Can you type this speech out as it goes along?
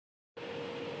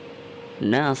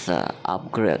NASA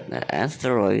upgraded the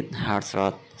asteroid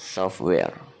hazardous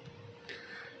software.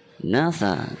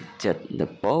 NASA Jet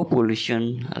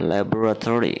Propulsion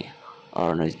Laboratory,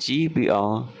 or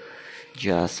GPL,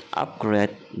 just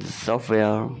upgrade the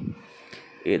software.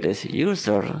 It is used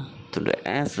to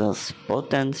assess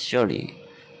potentially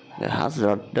the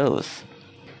hazardous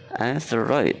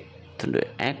asteroid to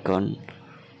account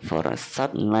for a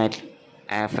satellite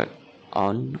effect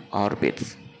on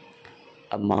orbits,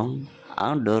 among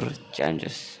other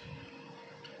changes.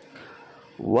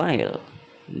 While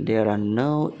there are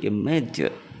no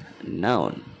immediate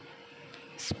known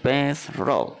space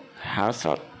rock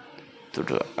hazards to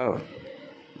the Earth,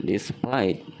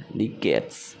 despite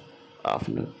decades of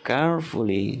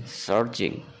carefully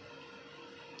searching,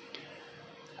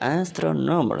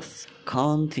 astronomers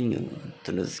continue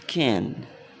to scan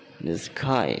the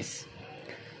skies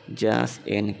just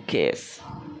in case.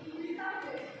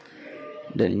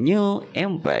 The new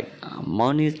impact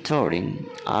monitoring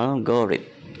algorithm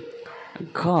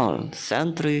called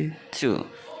Sentry-II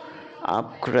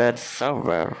upgrade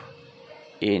software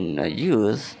in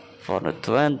use for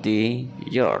 20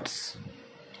 years.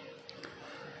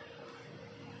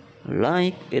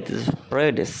 Like its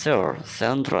predecessor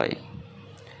Sentry,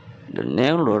 the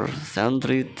newer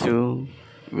Sentry-II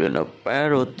will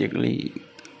periodically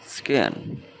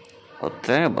scan a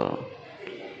table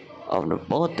of the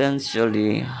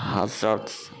potentially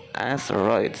hazardous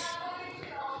asteroids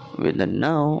with the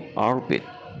known orbit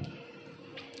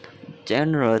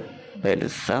generated by the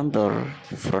Center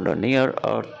for the Near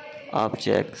Earth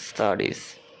Object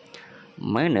Studies,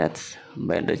 managed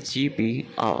by the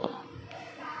GPL.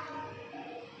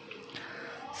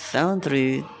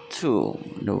 Sentry-II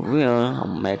will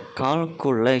make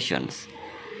calculations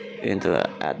into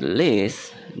at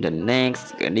least the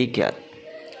next decade,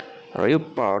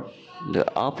 report the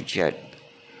object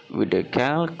with the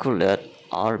calculated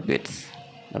orbits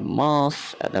the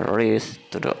most at risk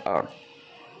to the Earth,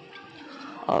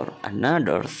 or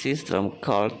another system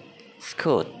called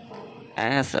SCOOT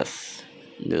assess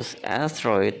this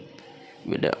asteroid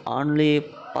with the only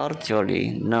partially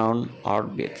known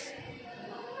orbits.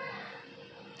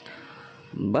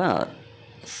 But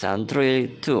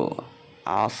Sentry-II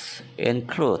also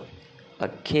include a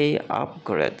key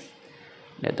upgrade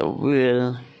that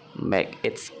will make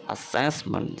its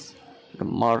assessments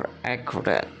more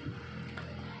accurate,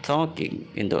 taking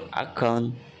into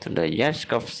account the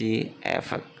Yarkovsky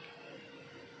effect.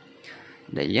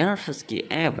 The Yarkovsky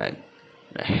effect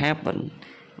happens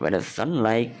when the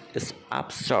sunlight is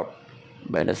absorbed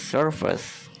by the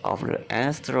surface of the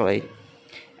asteroid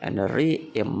and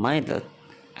re-emitted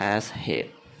as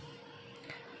heat.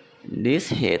 This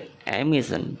heat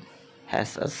emission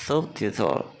has a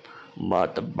subtle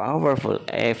but powerful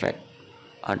effect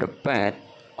on the path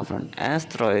of an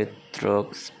asteroid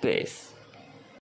through space.